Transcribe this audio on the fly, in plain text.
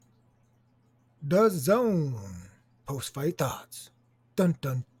The Zone. Post fight thoughts. Dun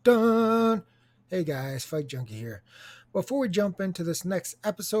dun dun. Hey guys, Fight Junkie here. Before we jump into this next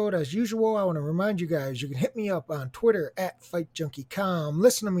episode, as usual, I want to remind you guys you can hit me up on Twitter at FightJunkieCom,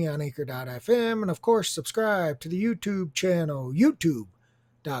 listen to me on Anchor.fm, and of course, subscribe to the YouTube channel,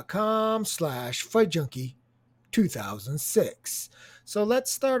 youtube.com/FightJunkie2006. So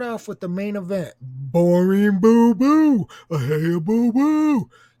let's start off with the main event. Boring boo boo. Hey boo boo.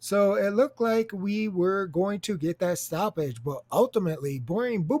 So it looked like we were going to get that stoppage, but ultimately,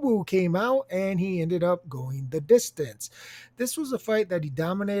 Boring Boo Boo came out and he ended up going the distance. This was a fight that he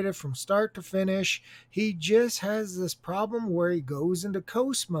dominated from start to finish. He just has this problem where he goes into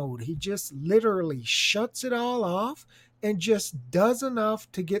coast mode. He just literally shuts it all off and just does enough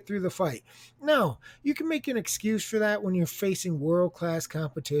to get through the fight. Now, you can make an excuse for that when you're facing world class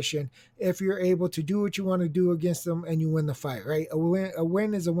competition if you're able to do what you want to do against them and you win the fight, right? A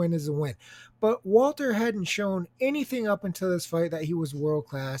win is a win is a win. But Walter hadn't shown anything up until this fight that he was world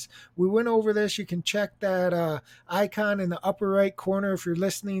class. We went over this. You can check that icon in the upper right corner if you're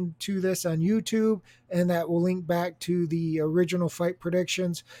listening to this on YouTube, and that will link back to the original fight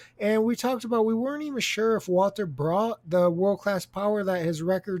predictions. And we talked about we weren't even sure if Walter brought the world class power that his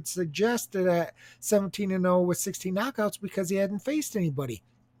record suggested at 17-0 with 16 knockouts because he hadn't faced anybody.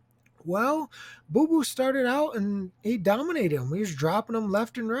 Well, Boo Boo started out and he dominated him. He was dropping him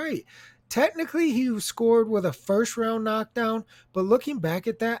left and right. Technically, he scored with a first round knockdown, but looking back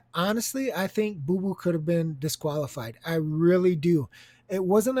at that, honestly, I think Boo Boo could have been disqualified. I really do. It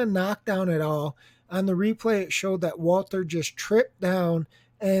wasn't a knockdown at all. On the replay, it showed that Walter just tripped down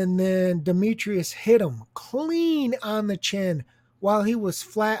and then Demetrius hit him clean on the chin while he was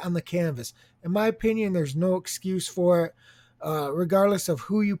flat on the canvas. In my opinion, there's no excuse for it. Regardless of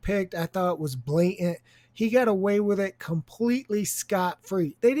who you picked, I thought it was blatant. He got away with it completely scot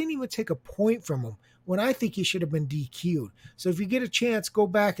free. They didn't even take a point from him when I think he should have been DQ'd. So if you get a chance, go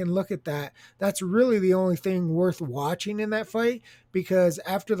back and look at that. That's really the only thing worth watching in that fight because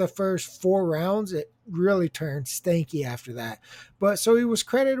after the first 4 rounds, it really turned stanky after that. But so he was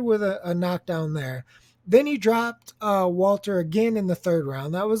credited with a knockdown there. Then he dropped Walter again in the third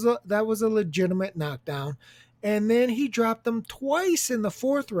round. That was a legitimate knockdown, and then he dropped them twice in the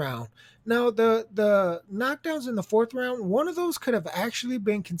fourth round. Now, the knockdowns in the fourth round, one of those could have actually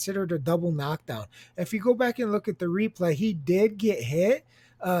been considered a double knockdown. If you go back and look at the replay, he did get hit.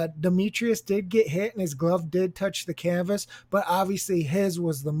 Demetrius did get hit and his glove did touch the canvas, but obviously his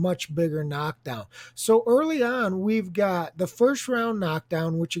was the much bigger knockdown. So early on, we've got the first round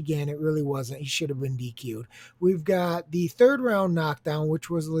knockdown, which again, it really wasn't. He should have been DQ'd. We've got the third round knockdown, which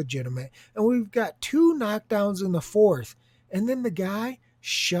was legitimate. And we've got two knockdowns in the fourth. And then the guy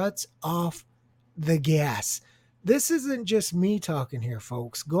shuts off the gas. This isn't just me talking here,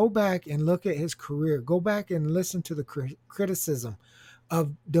 folks. Go back and look at his career. Go back and listen to the criticism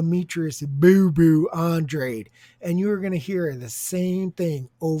of Demetrius Boo Boo Andrade, and you're going to hear the same thing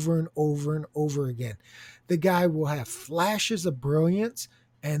over and over and over again. The guy will have flashes of brilliance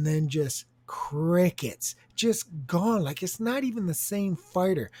and then just crickets, just gone. Like it's not even the same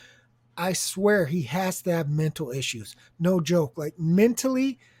fighter. I swear he has to have mental issues. No joke. Like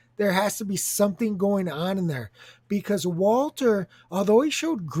mentally, there has to be something going on in there because Walter, although he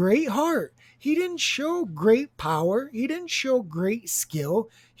showed great heart, he didn't show great power. He didn't show great skill.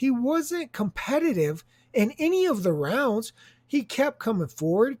 He wasn't competitive in any of the rounds. He kept coming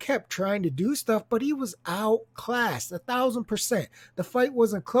forward, kept trying to do stuff, but he was outclassed 1,000%. The fight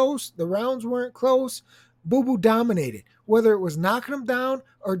wasn't close. The rounds weren't close. Boo Boo dominated. Whether it was knocking him down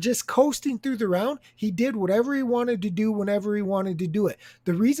or just coasting through the round, he did whatever he wanted to do whenever he wanted to do it.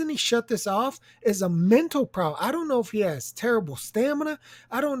 The reason he shut this off is a mental problem. I don't know if he has terrible stamina.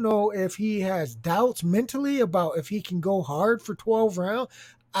 I don't know if he has doubts mentally about if he can go hard for 12 rounds.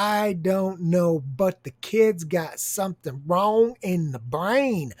 I don't know, but the kid's got something wrong in the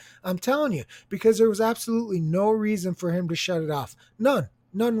brain. I'm telling you, because there was absolutely no reason for him to shut it off. None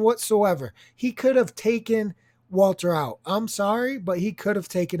whatsoever. He could have taken Walter out. I'm sorry, but he could have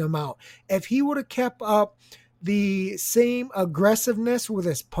taken him out. If he would have kept up the same aggressiveness with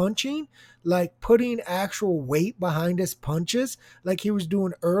his punching, like putting actual weight behind his punches, like he was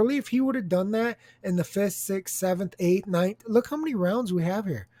doing early, if he would have done that in the fifth, sixth, seventh, eighth, ninth, look how many rounds we have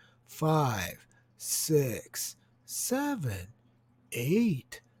here. 5, 6, 7,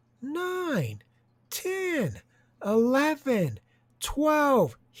 8, 9, 10, 11,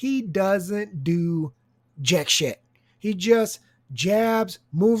 12. He doesn't do jack shit. He just jabs,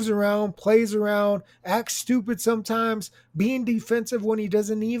 moves around, plays around, acts stupid sometimes, being defensive when he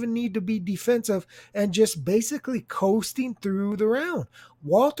doesn't even need to be defensive, and just basically coasting through the round.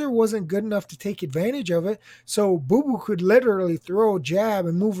 Walter wasn't good enough to take advantage of it, so Boo Boo could literally throw a jab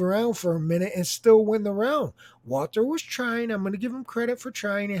and move around for a minute and still win the round. Walter was trying. I'm going to give him credit for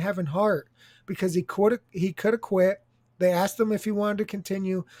trying and having heart because he could have quit. They asked him if he wanted to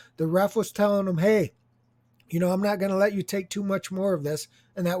continue. The ref was telling him, hey, I'm not going to let you take too much more of this.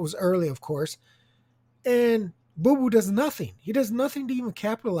 And that was early, of course. And Boo Boo does nothing. He does nothing to even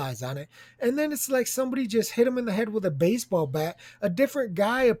capitalize on it. And then it's like somebody just hit him in the head with a baseball bat. A different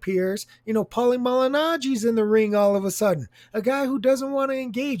guy appears. Paulie Malignaggi's in the ring all of a sudden. A guy who doesn't want to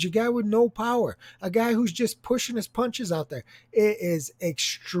engage. A guy with no power. A guy who's just pushing his punches out there. It is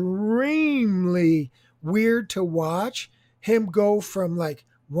extremely weird to watch him go from like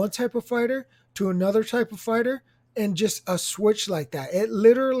one type of fighter to another type of fighter and just a switch like that. It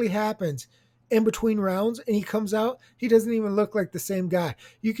literally happens in between rounds and he comes out, he doesn't even look like the same guy.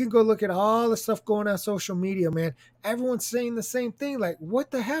 You can go look at all the stuff going on social media, man. Everyone's saying the same thing. Like,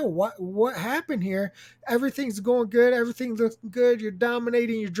 what the hell? What happened here? Everything's going good. Everything looks good. You're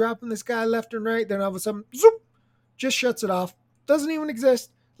dominating. You're dropping this guy left and right. Then all of a sudden, zoop, just shuts it off. Doesn't even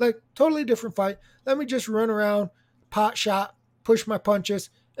exist. Like, totally different fight. Let me just run around, pot shot, push my punches,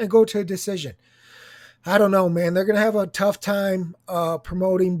 and go to a decision. I don't know, man. They're going to have a tough time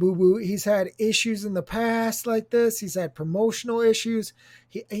promoting Boo Boo. He's had issues in the past like this. He's had promotional issues.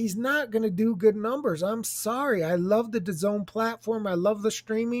 He's not going to do good numbers. I'm sorry. I love the DAZN platform. I love the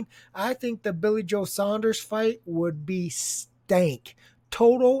streaming. I think the Billy Joe Saunders fight would be stank.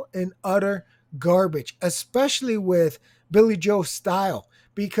 Total and utter garbage, especially with Billy Joe's style.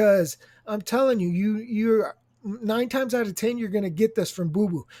 Because I'm telling you, you're 9 times out of 10, you're going to get this from Boo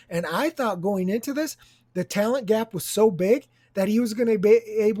Boo. And I thought going into this, the talent gap was so big that he was going to be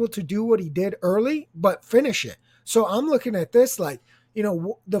able to do what he did early, but finish it. So I'm looking at this like,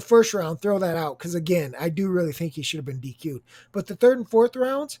 the first round, throw that out. Because again, I do really think he should have been DQ'd. But the third and fourth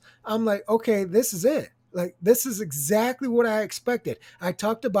rounds, I'm like, okay, this is it. Like, this is exactly what I expected. I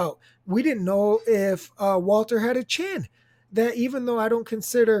talked about, we didn't know if Walter had a chin. That even though I don't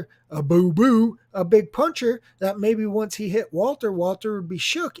consider a Boo Boo a big puncher, that maybe once he hit Walter would be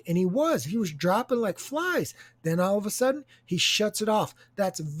shook. And he was. He was dropping like flies. Then all of a sudden, he shuts it off.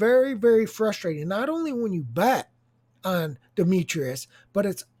 That's very, very frustrating. Not only when you bet on Demetrius, but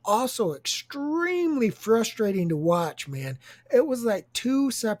it's also extremely frustrating to watch, man. It was like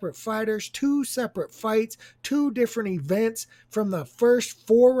 2 separate fighters, 2 separate fights, 2 different events from the first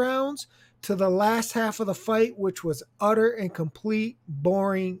 4 rounds to the last half of the fight, which was utter and complete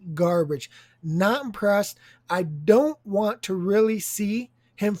boring garbage. Not impressed. I don't want to really see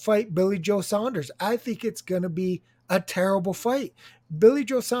him fight Billy Joe Saunders. I think it's going to be a terrible fight. Billy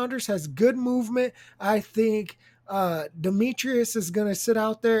Joe Saunders has good movement. I think Demetrius is going to sit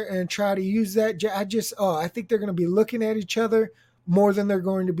out there and try to use that. I think they're going to be looking at each other more than they're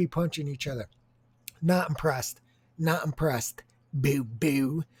going to be punching each other. Not impressed. Not impressed. Boo,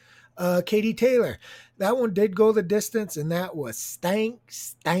 boo. Katie Taylor, that one did go the distance, and that was stank.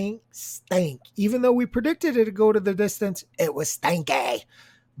 Even though we predicted it to go to the distance, it was stanky.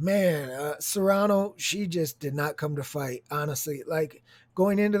 Man, Serrano, she just did not come to fight, honestly. Like,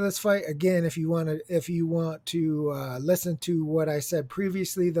 going into this fight, again, if you want to listen to what I said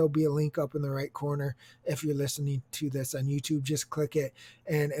previously, there'll be a link up in the right corner. If you're listening to this on YouTube, just click it,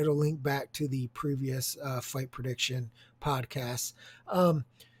 and it'll link back to the previous fight prediction podcast.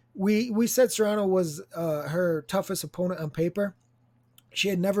 We said Serrano was her toughest opponent on paper. She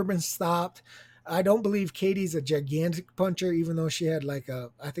had never been stopped. I don't believe Katie's a gigantic puncher, even though she had I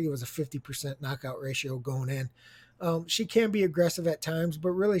think it was a 50% knockout ratio going in. She can be aggressive at times,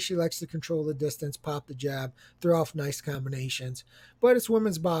 but really she likes to control the distance, pop the jab, throw off nice combinations. But it's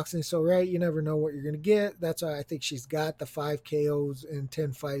women's boxing, so right, you never know what you're going to get. That's why I think she's got the 5 KOs in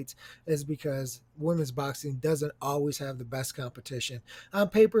 10 fights, is because women's boxing doesn't always have the best competition. On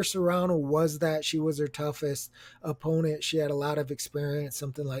paper, Serrano was that. She was her toughest opponent. She had a lot of experience,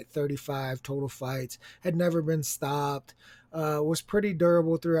 something like 35 total fights, had never been stopped. Was pretty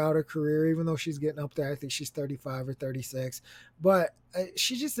durable throughout her career, even though she's getting up there. I think she's 35 or 36. But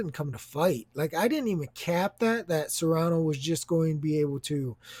she just didn't come to fight. Like, I didn't even cap that Serrano was just going to be able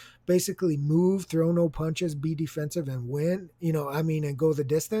to basically move, throw no punches, be defensive, and win, and go the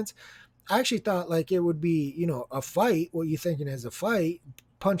distance. I actually thought like it would be, a fight, what you're thinking as a fight,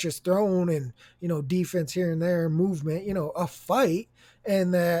 punches thrown and, defense here and there, movement, a fight,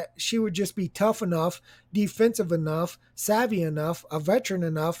 and that she would just be tough enough, defensive enough, savvy enough, a veteran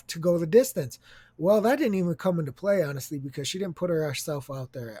enough to go the distance. Well, that didn't even come into play, honestly, because she didn't put herself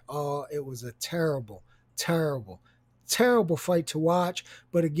out there at all. It was a terrible, terrible, terrible fight to watch.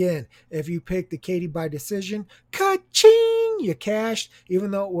 But again, if you pick the Katie by decision, ka-ching, you cashed.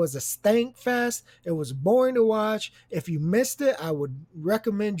 Even though it was a stank fest, it was boring to watch. If you missed it, I would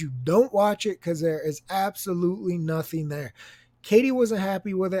recommend you don't watch it because there is absolutely nothing there. Katie wasn't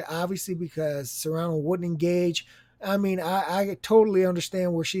happy with it, obviously, because Serrano wouldn't engage. I mean, I totally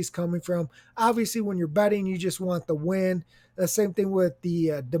understand where she's coming from. Obviously, when you're betting, you just want the win. The same thing with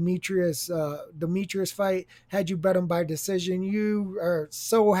the Demetrius fight. Had you bet him by decision, you are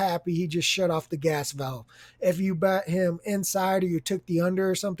so happy he just shut off the gas valve. If you bet him inside or you took the under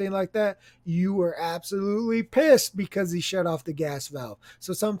or something like that, you were absolutely pissed because he shut off the gas valve.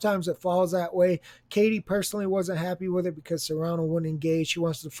 So sometimes it falls that way. Katie personally wasn't happy with it because Serrano wouldn't engage. She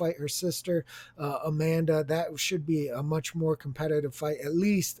wants to fight her sister, Amanda. That should be a much more competitive fight, at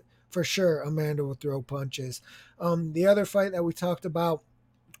least for sure. Amanda will throw punches. The other fight that we talked about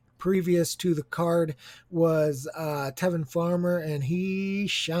previous to the card was Tevin Farmer, and he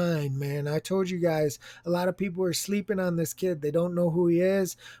shined, man. I told you guys, a lot of people are sleeping on this kid. They don't know who he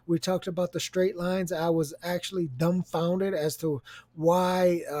is. We talked about the straight lines. I was actually dumbfounded as to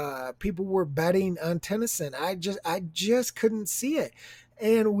why people were betting on Tennyson. I just couldn't see it.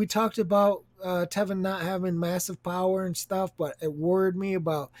 And we talked about Tevin not having massive power and stuff, but it worried me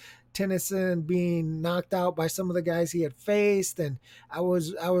about Tennyson being knocked out by some of the guys he had faced, and I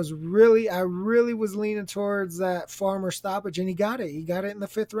really was leaning towards that Farmer stoppage, and he got it. He got it in the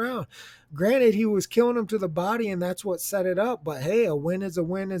 5th round. Granted, he was killing him to the body, and that's what set it up. But hey, a win is a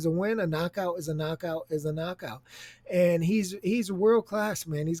win is a win. A knockout is a knockout is a knockout. And he's world class,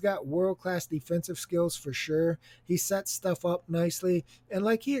 man. He's got world class defensive skills for sure. He sets stuff up nicely, and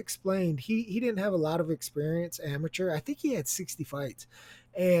like he explained, he didn't have a lot of experience amateur. I think he had 60 fights,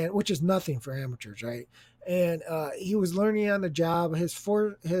 and which is nothing for amateurs, right? And he was learning on the job. His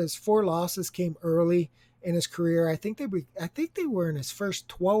four losses came early in his career. I think they were in his first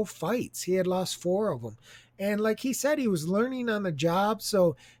 12 fights. He had lost 4 of them. And like he said, he was learning on the job,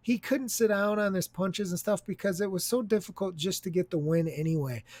 so he couldn't sit down on his punches and stuff because it was so difficult just to get the win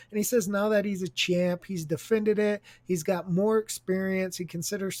anyway. And he says now that he's a champ, he's defended it, he's got more experience, he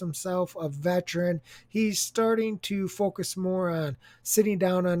considers himself a veteran. He's starting to focus more on sitting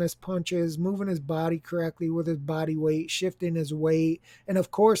down on his punches, moving his body correctly with his body weight, shifting his weight, and of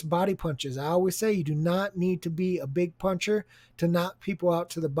course, body punches. I always say you do not need to be a big puncher to knock people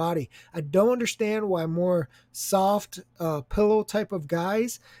out to the body. I don't understand why more soft pillow type of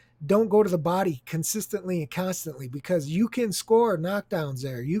guys don't go to the body consistently and constantly, because you can score knockdowns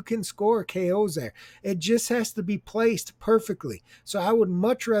there. You can score KOs there. It just has to be placed perfectly. So I would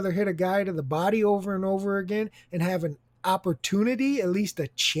much rather hit a guy to the body over and over again and have an opportunity, at least a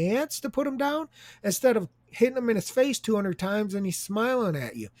chance to put him down, instead of hitting him in his face 200 times and he's smiling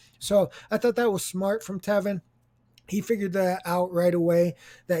at you. So I thought that was smart from Tevin. He figured that out right away,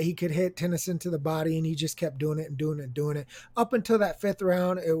 that he could hit Tennyson to the body, and he just kept doing it and doing it and doing it. Up until that 5th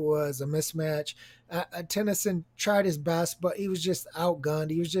round, it was a mismatch. Tennyson tried his best, but he was just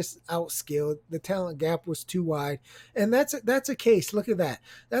outgunned. He was just outskilled. The talent gap was too wide. And that's a case. Look at that.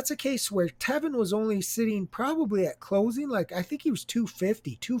 That's a case where Tevin was only sitting probably at closing. Like, I think he was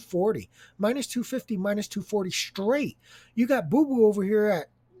 250, 240, minus 250, minus 240 straight. You got Boo Boo over here at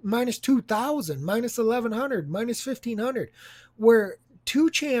minus 2,000, minus 1,100, minus 1,500, where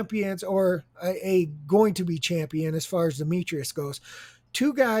 2 champions, or a going to be champion as far as Demetrius goes,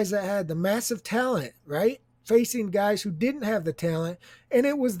 2 guys that had the massive talent, right, facing guys who didn't have the talent, and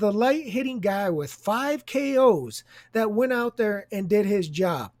it was the light hitting guy with 5 KOs that went out there and did his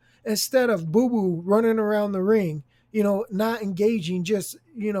job, instead of Boo Boo running around the ring, not engaging, just,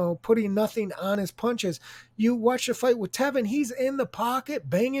 putting nothing on his punches. You watch the fight with Tevin, he's in the pocket,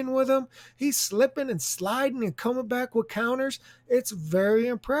 banging with him. He's slipping and sliding and coming back with counters. It's very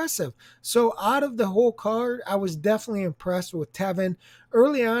impressive. So out of the whole card, I was definitely impressed with Tevin.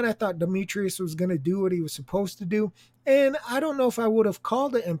 Early on, I thought Demetrius was going to do what he was supposed to do. And I don't know if I would have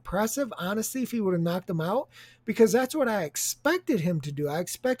called it impressive, honestly, if he would have knocked him out, because that's what I expected him to do. I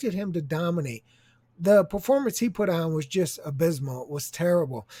expected him to dominate. the performance he put on was just abysmal. It was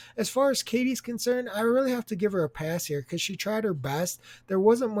terrible. As far as Katie's concerned, I really have to give her a pass here because she tried her best. There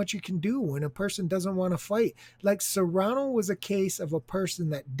wasn't much you can do when a person doesn't want to fight. Like Serrano was a case of a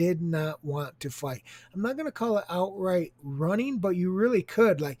person that did not want to fight. I'm not going to call it outright running, but you really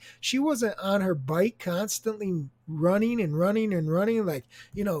could. Like, she wasn't on her bike constantly running and running and running, like,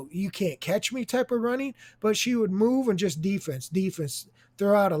 you can't catch me type of running, but she would move and just defense,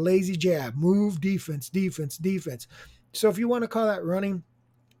 throw out a lazy jab, move, defense. So if you want to call that running,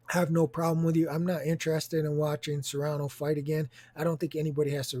 I have no problem with you. I'm not interested in watching Serrano fight again. I don't think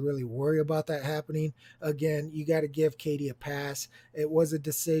anybody has to really worry about that happening again. You got to give Katie a pass. It was a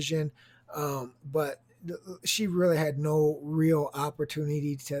decision, but she really had no real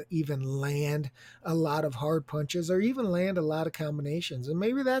opportunity to even land a lot of hard punches or even land a lot of combinations. And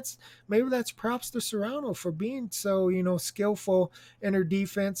maybe that's props to Serrano for being so skillful in her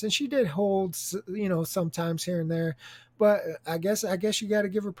defense. And she did hold sometimes here and there, but I guess you got to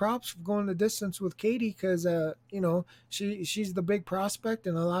give her props for going the distance with Katie because she's the big prospect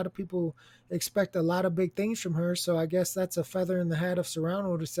and a lot of people expect a lot of big things from her. So I guess that's a feather in the hat of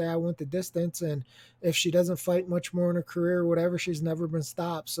Serrano to say I went the distance, and if she doesn't fight much more in her career or whatever, she's never been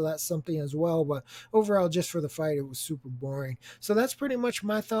stopped. So that's something as well. But overall, just for the fight, it was super boring. So that's pretty much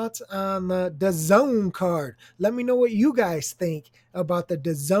my thoughts on the DAZN card. Let me know what you guys think about the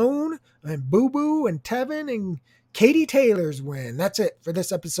DAZN and Boo Boo and Tevin and Katie Taylor's win. That's it for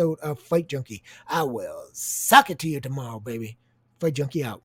this episode of Fight Junkie. I will suck it to you tomorrow, baby. Fight Junkie out.